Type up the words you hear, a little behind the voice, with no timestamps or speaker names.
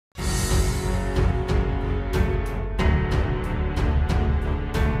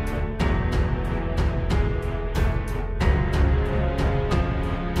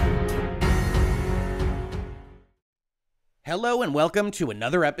Hello and welcome to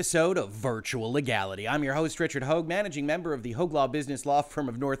another episode of Virtual Legality. I'm your host, Richard Hogue, managing member of the Hogue Law Business Law Firm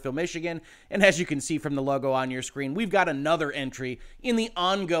of Northville, Michigan. And as you can see from the logo on your screen, we've got another entry in the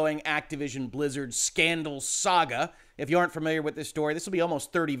ongoing Activision Blizzard scandal saga. If you aren't familiar with this story, this will be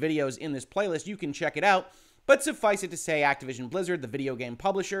almost 30 videos in this playlist. You can check it out. But suffice it to say, Activision Blizzard, the video game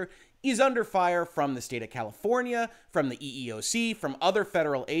publisher, is under fire from the state of California, from the EEOC, from other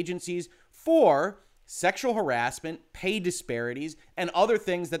federal agencies for sexual harassment, pay disparities, and other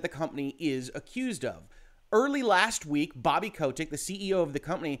things that the company is accused of. Early last week, Bobby Kotick, the CEO of the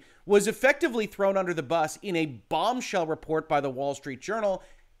company, was effectively thrown under the bus in a bombshell report by the Wall Street Journal,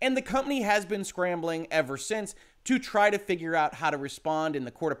 and the company has been scrambling ever since to try to figure out how to respond in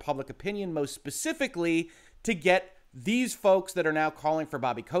the court of public opinion, most specifically to get these folks that are now calling for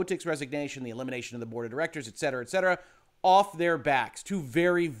Bobby Kotick's resignation, the elimination of the board of directors, et cetera, off their backs to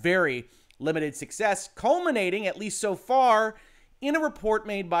very, very limited success, culminating, at least so far, in a report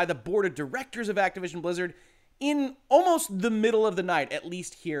made by the board of directors of Activision Blizzard in almost the middle of the night, at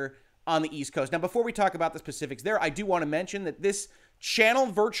least here on the East Coast. Now, before we talk about the specifics there, I do want to mention that this channel,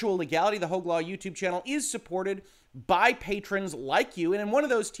 Virtual Legality, the Hogue Law YouTube channel, is supported by patrons like you. And in one of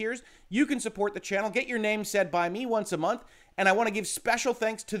those tiers, you can support the channel, get your name said by me once a month. And I want to give special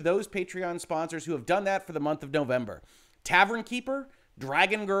thanks to those Patreon sponsors who have done that for the month of November. Tavern Keeper,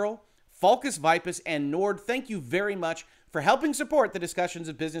 Dragon Girl, Falcus Vipus, and Nord, thank you very much for helping support the discussions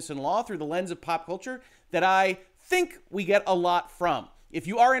of business and law through the lens of pop culture that I think we get a lot from. If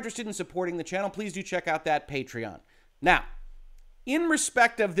you are interested in supporting the channel, please do check out that Patreon. Now, in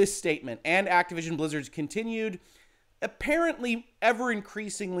respect of this statement and Activision Blizzard's continued, apparently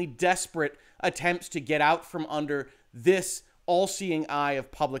ever-increasingly desperate attempts to get out from under this all-seeing eye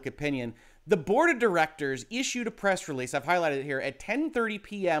of public opinion, the board of directors issued a press release, I've highlighted it here, at 10:30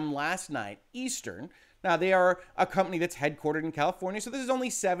 p.m. last night, Eastern. Now, they are a company that's headquartered in California, so this is only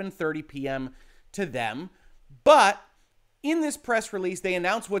 7:30 p.m. to them. But in this press release, they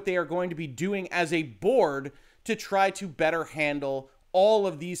announced what they are going to be doing as a board to try to better handle all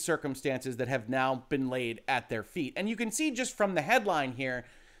of these circumstances that have now been laid at their feet. And you can see just from the headline here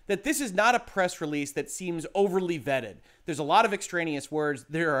that this is not a press release that seems overly vetted. There's a lot of extraneous words.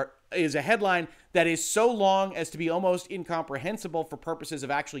 There is a headline that is so long as to be almost incomprehensible for purposes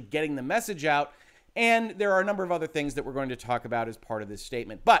of actually getting the message out. And there are a number of other things that we're going to talk about as part of this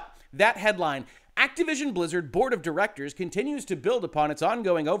statement. But that headline, Activision Blizzard Board of Directors continues to build upon its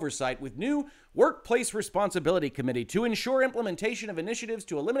ongoing oversight with new Workplace Responsibility Committee to ensure implementation of initiatives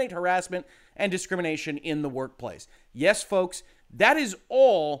to eliminate harassment and discrimination in the workplace. Yes, folks, that is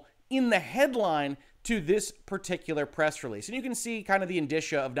all in the headline to this particular press release. And you can see kind of the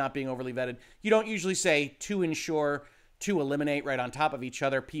indicia of not being overly vetted. You don't usually say to ensure, to eliminate right on top of each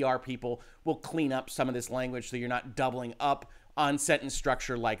other. PR people will clean up some of this language so you're not doubling up on sentence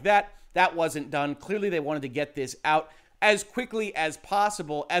structure like that. That wasn't done. Clearly, they wanted to get this out as quickly as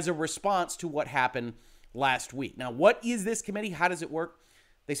possible as a response to what happened last week. Now, what is this committee? How does it work?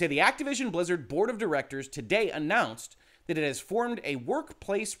 They say the Activision Blizzard Board of Directors today announced that it has formed a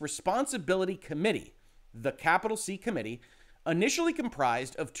Workplace Responsibility Committee, the capital C committee, initially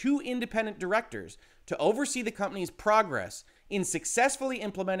comprised of 2 independent directors to oversee the company's progress in successfully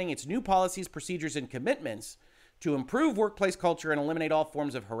implementing its new policies, procedures, and commitments to improve workplace culture and eliminate all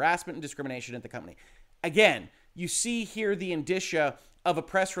forms of harassment and discrimination at the company. Again, you see here the indicia of a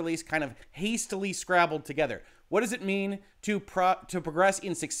press release kind of hastily scrabbled together. What does it mean to progress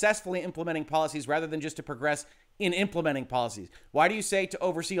in successfully implementing policies rather than just to progress in implementing policies? Why do you say to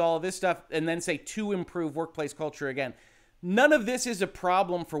oversee all of this stuff and then say to improve workplace culture again? None of this is a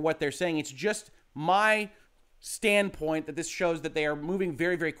problem for what they're saying. It's just my standpoint that this shows that they are moving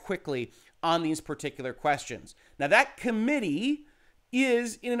very, very quickly on these particular questions. Now, that committee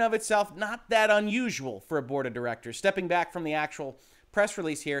is in and of itself not that unusual for a board of directors. Stepping back from the actual press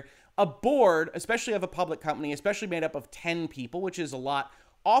release here, a board, especially of a public company, especially made up of 10 people, which is a lot,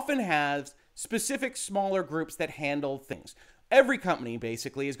 often has specific smaller groups that handle things. Every company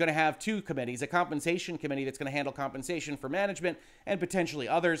basically is going to have 2 committees, a compensation committee that's going to handle compensation for management and potentially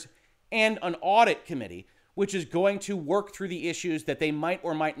others, and an audit committee, which is going to work through the issues that they might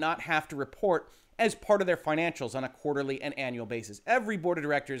or might not have to report as part of their financials on a quarterly and annual basis. Every board of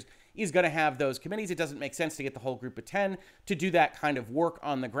directors is going to have those committees. It doesn't make sense to get the whole group of 10 to do that kind of work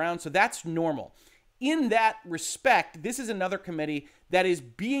on the ground, so that's normal. In that respect, this is another committee that is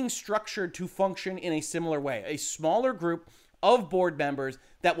being structured to function in a similar way. A smaller group of board members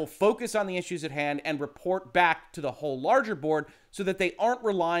that will focus on the issues at hand and report back to the whole larger board so that they aren't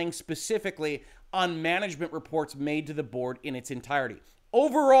relying specifically on management reports made to the board in its entirety.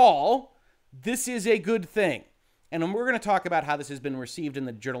 Overall, this is a good thing. And we're going to talk about how this has been received in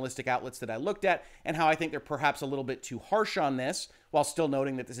the journalistic outlets that I looked at and how I think they're perhaps a little bit too harsh on this, while still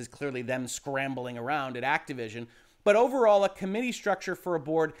noting that this is clearly them scrambling around at Activision. But overall, a committee structure for a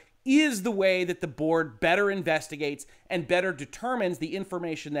board is the way that the board better investigates and better determines the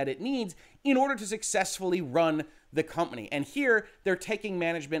information that it needs in order to successfully run the company. And here, they're taking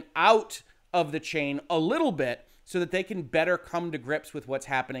management out of the chain a little bit so that they can better come to grips with what's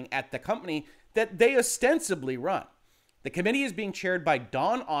happening at the company that they ostensibly run. The committee is being chaired by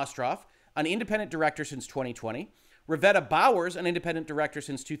Dawn Ostroff, an independent director since 2020. Revetta Bowers, an independent director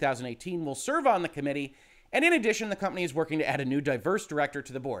since 2018, will serve on the committee. And in addition, the company is working to add a new diverse director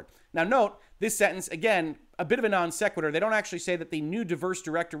to the board. Now note, this sentence, again, a bit of a non sequitur. They don't actually say that the new diverse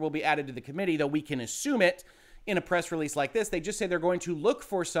director will be added to the committee, though we can assume it in a press release like this. They just say they're going to look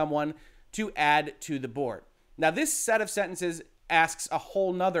for someone to add to the board. Now, this set of sentences asks a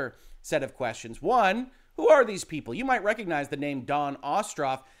whole nother set of questions. One, who are these people? You might recognize the name Dawn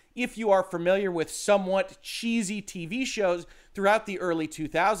Ostroff if you are familiar with somewhat cheesy TV shows throughout the early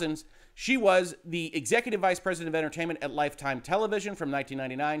 2000s. She was the executive vice president of entertainment at Lifetime Television from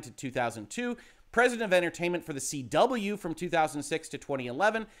 1999 to 2002, president of entertainment for the CW from 2006 to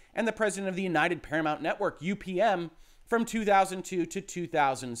 2011, and the president of the United Paramount Network, UPN, from 2002 to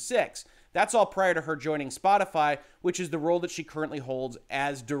 2006. That's all prior to her joining Spotify, which is the role that she currently holds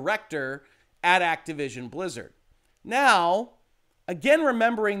as director at Activision Blizzard. Now, again,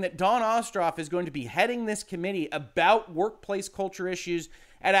 remembering that Dawn Ostroff is going to be heading this committee about workplace culture issues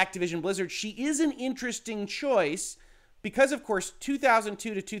at Activision Blizzard, she is an interesting choice because, of course,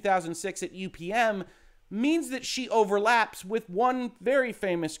 2002 to 2006 at UPN means that she overlaps with one very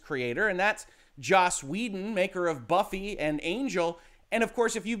famous creator, and that's Joss Whedon, maker of Buffy and Angel. And of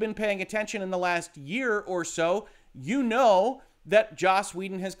course, if you've been paying attention in the last year or so, you know that Joss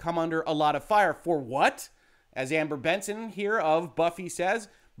Whedon has come under a lot of fire. For what? As Amber Benson here of Buffy says,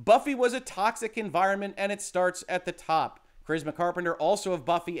 Buffy was a toxic environment and it starts at the top. Charisma Carpenter, also of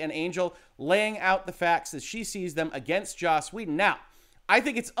Buffy and Angel, laying out the facts as she sees them against Joss Whedon. Now, I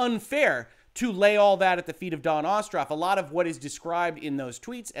think it's unfair to lay all that at the feet of Dawn Ostroff. A lot of what is described in those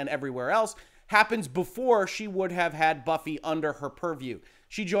tweets and everywhere else happens before she would have had Buffy under her purview.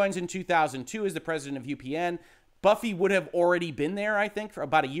 She joins in 2002 as the president of UPN. Buffy would have already been there, I think, for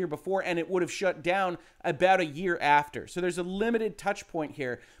about a year before, and it would have shut down about a year after. So there's a limited touch point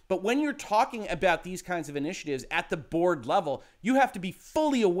here. But when you're talking about these kinds of initiatives at the board level, you have to be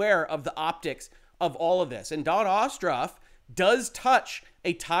fully aware of the optics of all of this. And Dawn Ostroff does touch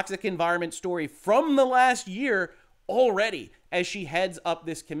a toxic environment story from the last year already as she heads up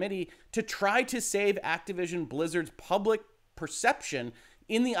this committee to try to save Activision Blizzard's public perception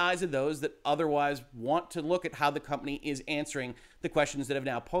in the eyes of those that otherwise want to look at how the company is answering the questions that have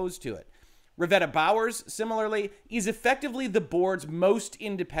now posed to it. Revetta Bowers, similarly, is effectively the board's most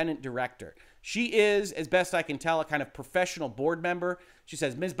independent director. She is, as best I can tell, a kind of professional board member. She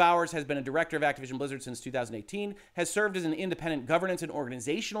says, Ms. Bowers has been a director of Activision Blizzard since 2018, has served as an independent governance and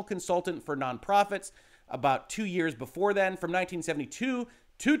organizational consultant for nonprofits about 2 years before then. From 1972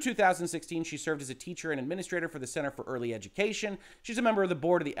 to 2016, she served as a teacher and administrator for the Center for Early Education. She's a member of the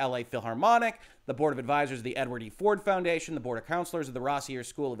board of the LA Philharmonic, the board of advisors of the Edward E. Ford Foundation, the board of counselors of the Rossier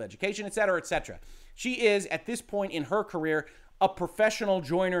School of Education, etc., etc. She is, at this point in her career, a professional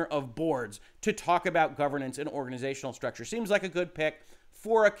joiner of boards to talk about governance and organizational structure. Seems like a good pick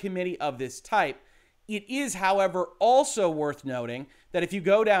for a committee of this type. It is, however, also worth noting that if you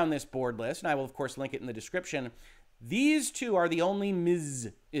go down this board list, and I will, of course, link it in the description, these two are the only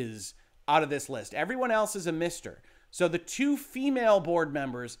Ms.'s out of this list. Everyone else is a Mr. So the two female board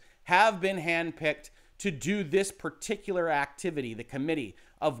members have been handpicked to do this particular activity, the Committee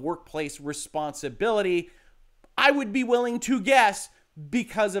of Workplace Responsibility. I would be willing to guess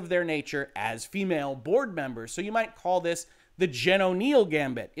because of their nature as female board members. So you might call this the Jen O'Neill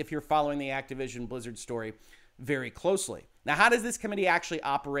gambit if you're following the Activision Blizzard story very closely. Now, how does this committee actually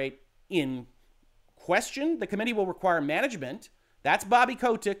operate in question? The committee will require management, that's Bobby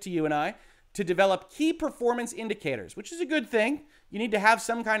Kotick to you and I, to develop key performance indicators, which is a good thing. You need to have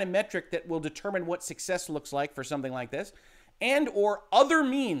some kind of metric that will determine what success looks like for something like this, and or other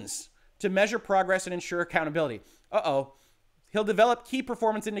means to measure progress and ensure accountability. He'll develop key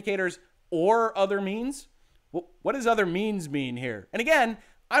performance indicators or other means? Well, what does other means mean here? And again,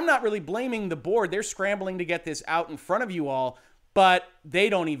 I'm not really blaming the board. They're scrambling to get this out in front of you all, but they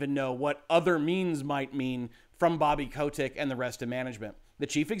don't even know what other means might mean from Bobby Kotick and the rest of management. The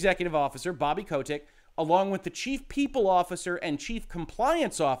chief executive officer, Bobby Kotick, along with the chief people officer and chief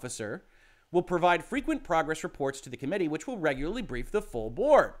compliance officer, will provide frequent progress reports to the committee, which will regularly brief the full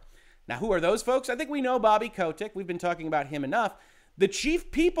board. Now, who are those folks? I think we know Bobby Kotick. We've been talking about him enough. The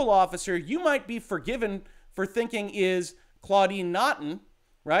chief people officer, you might be forgiven for thinking is Claudine Naughton,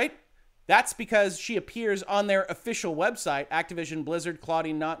 right? That's because she appears on their official website, Activision Blizzard,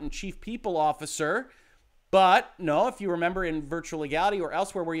 Claudine Naughton, chief people officer. But no, if you remember in Virtual Legality or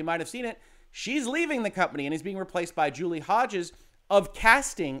elsewhere where you might have seen it, she's leaving the company and is being replaced by Julie Hodges of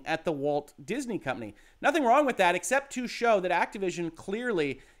casting at the Walt Disney Company. Nothing wrong with that, except to show that Activision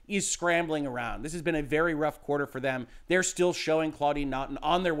clearly is scrambling around. This has been a very rough quarter for them. They're still showing Claudine Naughton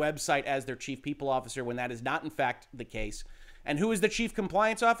on their website as their chief people officer when that is not in fact the case. And who is the chief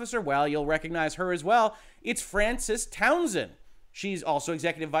compliance officer? Well, you'll recognize her as well. It's Frances Townsend. She's also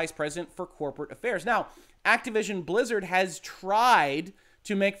executive vice president for corporate affairs. Now, Activision Blizzard has tried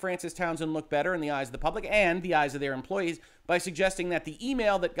to make Frances Townsend look better in the eyes of the public and the eyes of their employees by suggesting that the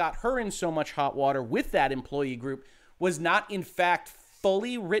email that got her in so much hot water with that employee group was not, in fact,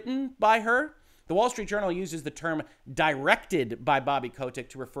 fully written by her. The Wall Street Journal uses the term directed by Bobby Kotick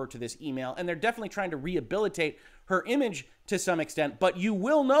to refer to this email, and they're definitely trying to rehabilitate her image to some extent, but you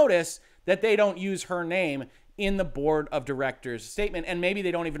will notice that they don't use her name in the board of directors statement, and maybe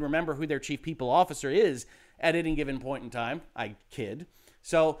they don't even remember who their chief people officer is at any given point in time. I kid.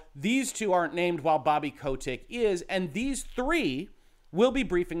 So these two aren't named while Bobby Kotick is, and these three will be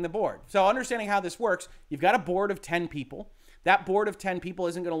briefing the board. So understanding how this works, you've got a board of 10 people. That board of 10 people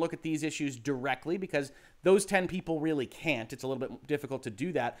isn't going to look at these issues directly because those 10 people really can't. It's a little bit difficult to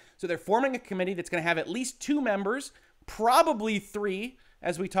do that. So they're forming a committee that's going to have at least 2 members, probably 3,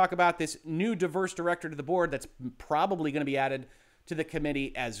 as we talk about this new diverse director to the board that's probably going to be added to the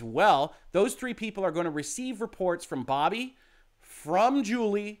committee as well. Those 3 people are going to receive reports from Bobby, from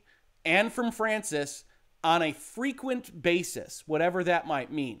Julie, and from Frances on a frequent basis, whatever that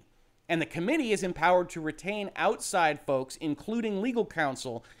might mean. And the committee is empowered to retain outside folks, including legal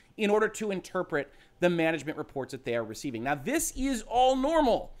counsel, in order to interpret the management reports that they are receiving. Now, this is all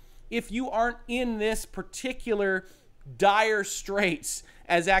normal. If you aren't in this particular dire straits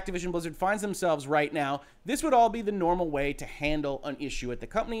as Activision Blizzard finds themselves right now, this would all be the normal way to handle an issue at the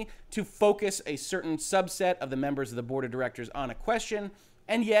company, to focus a certain subset of the members of the board of directors on a question.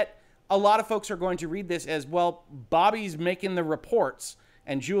 And yet, a lot of folks are going to read this as, well, Bobby's making the reports,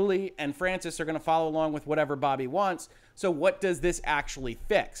 and Julie and Frances are going to follow along with whatever Bobby wants. So what does this actually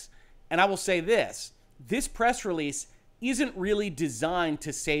fix? And I will say this press release isn't really designed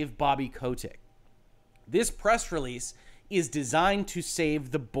to save Bobby Kotick. This press release is designed to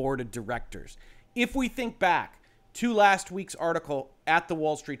save the board of directors. If we think back to last week's article at the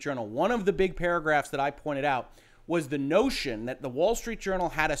Wall Street Journal, one of the big paragraphs that I pointed out was the notion that the Wall Street Journal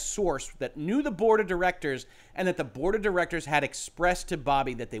had a source that knew the board of directors and that the board of directors had expressed to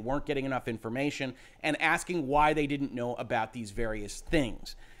Bobby that they weren't getting enough information and asking why they didn't know about these various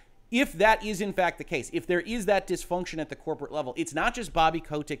things. If that is in fact the case, if there is that dysfunction at the corporate level, it's not just Bobby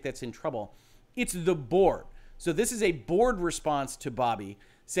Kotick that's in trouble, it's the board. So this is a board response to Bobby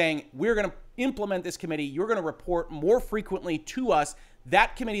saying, we're going to implement this committee. You're going to report more frequently to us.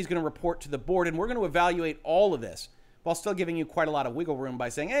 That committee is going to report to the board, and we're going to evaluate all of this while still giving you quite a lot of wiggle room by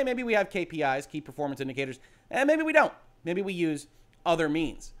saying, hey, maybe we have KPIs, key performance indicators, and maybe we don't. Maybe we use other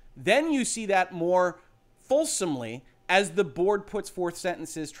means. Then you see that more fulsomely as the board puts forth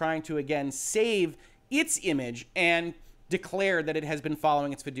sentences trying to, again, save its image and declare that it has been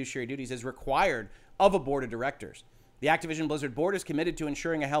following its fiduciary duties as required of a board of directors. The Activision Blizzard board is committed to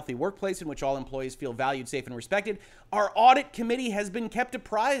ensuring a healthy workplace in which all employees feel valued, safe, and respected. Our audit committee has been kept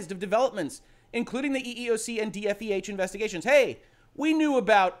apprised of developments, including the EEOC and DFEH investigations. Hey, we knew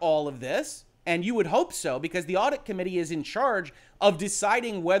about all of this, and you would hope so, because the audit committee is in charge of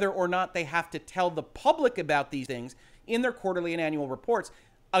deciding whether or not they have to tell the public about these things in their quarterly and annual reports,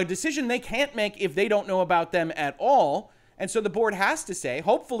 a decision they can't make if they don't know about them at all. And so the board has to say,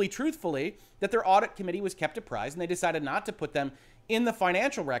 hopefully truthfully, that their audit committee was kept apprised and they decided not to put them in the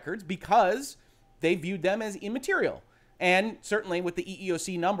financial records because they viewed them as immaterial. And certainly with the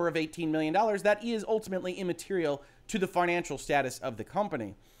EEOC number of $18 million, that is ultimately immaterial to the financial status of the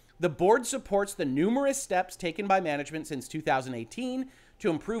company. The board supports the numerous steps taken by management since 2018 to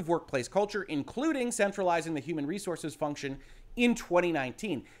improve workplace culture, including centralizing the human resources function in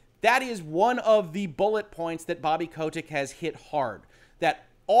 2019. That is one of the bullet points that Bobby Kotick has hit hard, that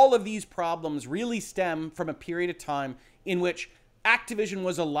all of these problems really stem from a period of time in which Activision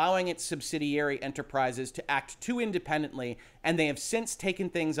was allowing its subsidiary enterprises to act too independently, and they have since taken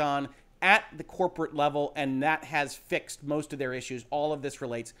things on at the corporate level, and that has fixed most of their issues. All of this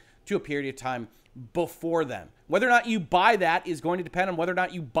relates to a period of time before them. Whether or not you buy that is going to depend on whether or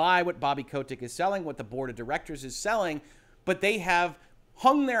not you buy what Bobby Kotick is selling, what the board of directors is selling, but they have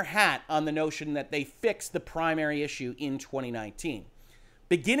hung their hat on the notion that they fixed the primary issue in 2019.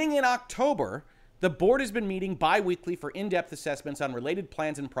 Beginning in October, the board has been meeting bi-weekly for in-depth assessments on related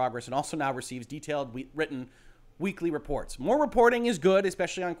plans and progress, and also now receives detailed written weekly reports. More reporting is good,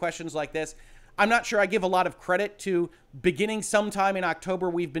 especially on questions like this. I'm not sure I give a lot of credit to beginning sometime in October.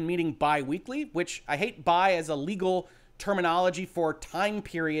 We've been meeting bi-weekly, which I hate bi as a legal terminology for time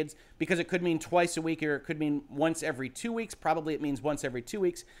periods because it could mean twice a week or it could mean once every 2 weeks. Probably it means once every 2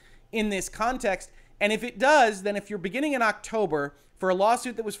 weeks in this context. And if it does, then if you're beginning in October for a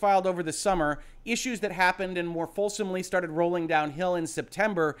lawsuit that was filed over the summer, issues that happened and more fulsomely started rolling downhill in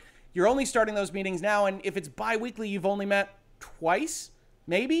September, you're only starting those meetings now. And if it's bi-weekly, you've only met twice,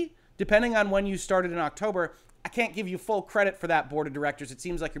 maybe, depending on when you started in October. I can't give you full credit for that, board of directors. It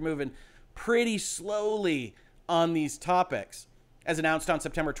seems like you're moving pretty slowly on these topics. As announced on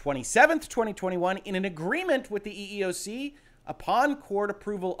September 27th, 2021, in an agreement with the EEOC, upon court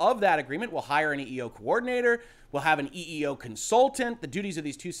approval of that agreement, we'll hire an EEO coordinator, we'll have an EEO consultant. The duties of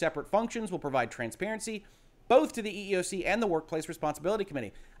these two separate functions will provide transparency both to the EEOC and the Workplace Responsibility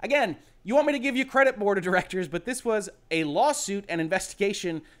Committee. Again, you want me to give you credit, board of directors, but this was a lawsuit and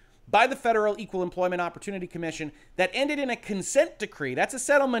investigation by the Federal Equal Employment Opportunity Commission that ended in a consent decree. That's a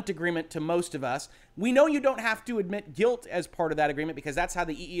settlement agreement to most of us. We know you don't have to admit guilt as part of that agreement because that's how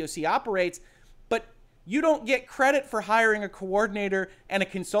the EEOC operates, but you don't get credit for hiring a coordinator and a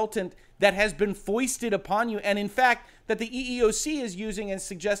consultant that has been foisted upon you. And in fact, that the EEOC is using and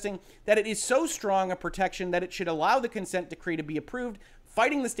suggesting that it is so strong a protection that it should allow the consent decree to be approved,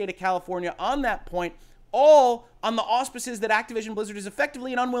 fighting the state of California on that point, all on the auspices that Activision Blizzard is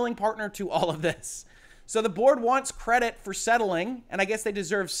effectively an unwilling partner to all of this. So the board wants credit for settling, and I guess they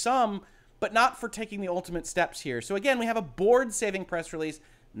deserve some, but not for taking the ultimate steps here. So again, we have a board-saving press release,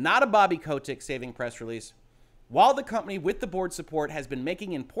 not a Bobby Kotick saving press release. While the company, with the board support, has been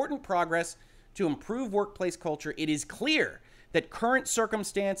making important progress to improve workplace culture, it is clear that current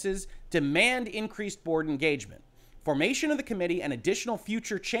circumstances demand increased board engagement. Formation of the committee and additional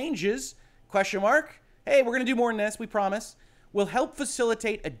future changes, question mark, hey, we're going to do more than this, we promise, will help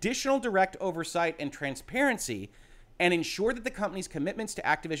facilitate additional direct oversight and transparency and ensure that the company's commitments to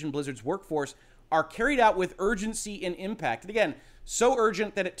Activision Blizzard's workforce are carried out with urgency and impact. And again, so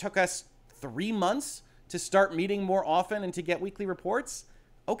urgent that it took us 3 months to start meeting more often and to get weekly reports.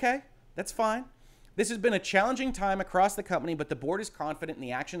 Okay, that's fine. This has been a challenging time across the company, but the board is confident in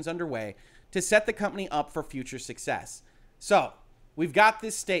the actions underway to set the company up for future success. So, we've got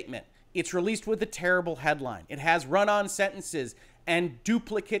this statement. It's released with a terrible headline. It has run-on sentences and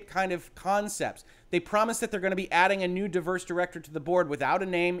duplicate kind of concepts. They promise that they're going to be adding a new diverse director to the board without a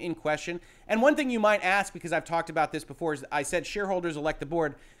name in question. And one thing you might ask, because I've talked about this before, is I said shareholders elect the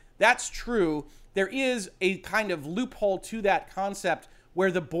board. That's true. There is a kind of loophole to that concept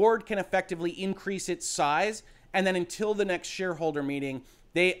where the board can effectively increase its size, and then until the next shareholder meeting,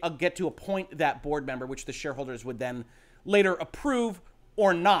 they get to appoint that board member, which the shareholders would then later approve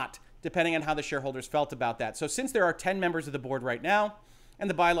or not, depending on how the shareholders felt about that. So since there are 10 members of the board right now, and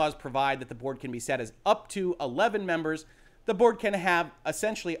the bylaws provide that the board can be set as up to 11 members, the board can have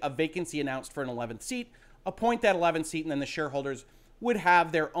essentially a vacancy announced for an 11th seat, appoint that 11th seat, and then the shareholders would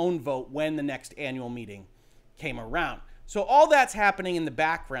have their own vote when the next annual meeting came around. So all that's happening in the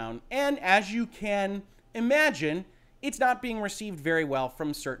background, and as you can imagine, it's not being received very well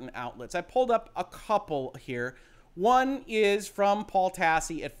from certain outlets. I pulled up a couple here. One is from Paul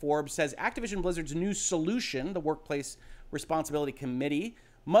Tassi at Forbes, says Activision Blizzard's new solution, the Workplace Responsibility Committee,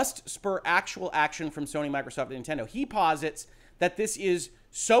 must spur actual action from Sony, Microsoft, and Nintendo. He posits that this is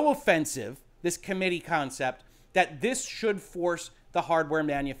so offensive, this committee concept, that this should force the hardware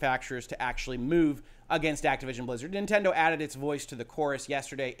manufacturers to actually move against Activision Blizzard. Nintendo added its voice to the chorus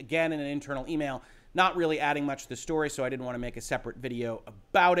yesterday, again in an internal email, not really adding much to the story, so I didn't want to make a separate video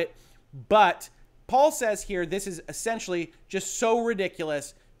about it. But Paul says here this is essentially just so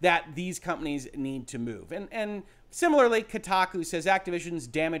ridiculous that these companies need to move. And similarly, Kotaku says Activision's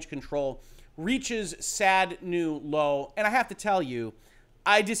damage control reaches sad new low. And I have to tell you,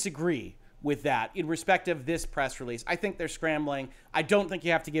 I disagree with that in respect of this press release. I think they're scrambling. I don't think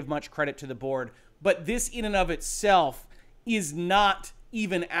you have to give much credit to the board. But this in and of itself is not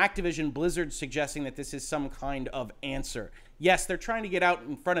even Activision Blizzard suggesting that this is some kind of answer. Yes, they're trying to get out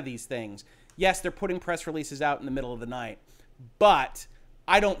in front of these things. Yes, they're putting press releases out in the middle of the night. But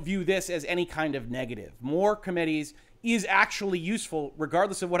I don't view this as any kind of negative. More committees is actually useful,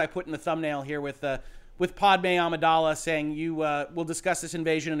 regardless of what I put in the thumbnail here with Padme Amidala saying you will discuss this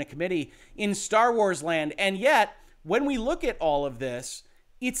invasion in a committee in Star Wars land. And yet, when we look at all of this,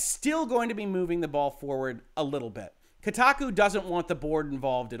 it's still going to be moving the ball forward a little bit. Kotaku doesn't want the board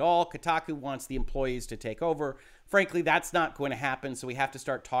involved at all. Kotaku wants the employees to take over. Frankly, that's not going to happen, so we have to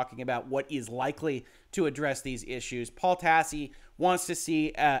start talking about what is likely to address these issues. Paul Tassi wants to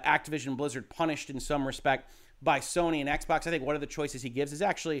see Activision Blizzard punished in some respect by Sony and Xbox. I think one of the choices he gives is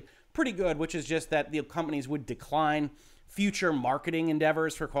actually pretty good, which is just that the companies would decline future marketing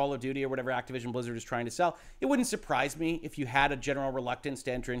endeavors for Call of Duty or whatever Activision Blizzard is trying to sell. It wouldn't surprise me if you had a general reluctance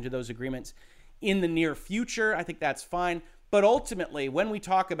to enter into those agreements in the near future. I think that's fine. But ultimately, when we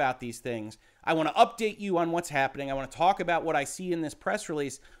talk about these things, I want to update you on what's happening. I want to talk about what I see in this press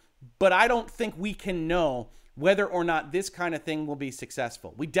release, but I don't think we can know whether or not this kind of thing will be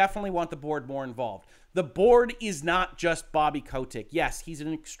successful. We definitely want the board more involved. The board is not just Bobby Kotick. Yes, he's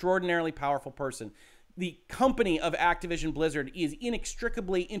an extraordinarily powerful person. The company of Activision Blizzard is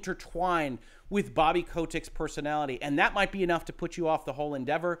inextricably intertwined with Bobby Kotick's personality, and that might be enough to put you off the whole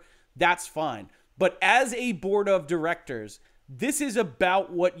endeavor. That's fine. But as a board of directors, this is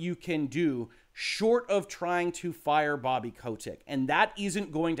about what you can do short of trying to fire Bobby Kotick. And that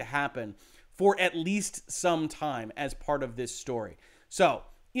isn't going to happen for at least some time as part of this story. So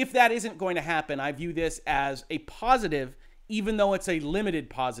if that isn't going to happen, I view this as a positive, even though it's a limited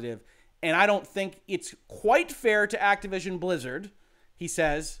positive. And I don't think it's quite fair to Activision Blizzard, he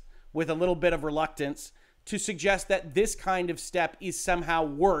says, with a little bit of reluctance, to suggest that this kind of step is somehow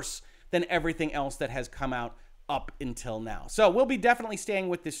worse than everything else that has come out up until now. So we'll be definitely staying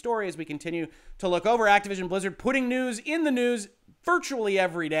with this story as we continue to look over Activision Blizzard, putting news in the news virtually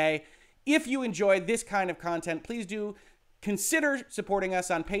every day. If you enjoyed this kind of content, please do consider supporting us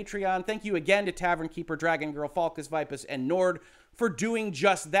on Patreon. Thank you again to Tavern Keeper, Dragon Girl, Falcus, Vipus, and Nord for doing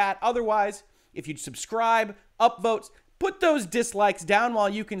just that. Otherwise, if you'd subscribe, upvotes, put those dislikes down while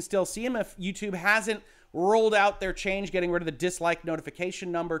you can still see them. If YouTube hasn't rolled out their change, getting rid of the dislike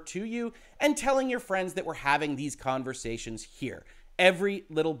notification number to you, and telling your friends that we're having these conversations here. Every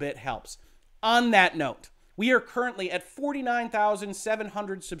little bit helps. On that note, we are currently at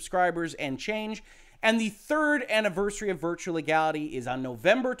 49,700 subscribers and change, and the third anniversary of Virtual Legality is on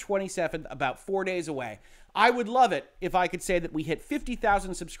November 27th, about 4 days away. I would love it if I could say that we hit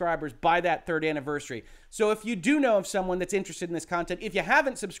 50,000 subscribers by that third anniversary. So if you do know of someone that's interested in this content, if you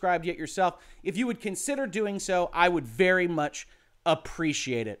haven't subscribed yet yourself, if you would consider doing so, I would very much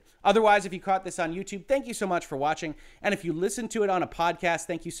appreciate it. Otherwise, if you caught this on YouTube, thank you so much for watching. And if you listened to it on a podcast,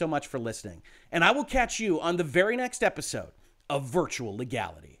 thank you so much for listening. And I will catch you on the very next episode of Virtual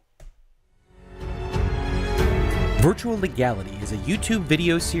Legality. Virtual Legality is a YouTube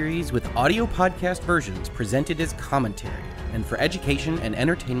video series with audio podcast versions presented as commentary and for education and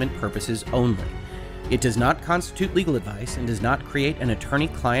entertainment purposes only. It does not constitute legal advice and does not create an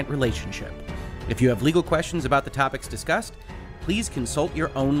attorney-client relationship. If you have legal questions about the topics discussed, please consult your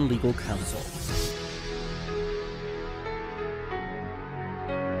own legal counsel.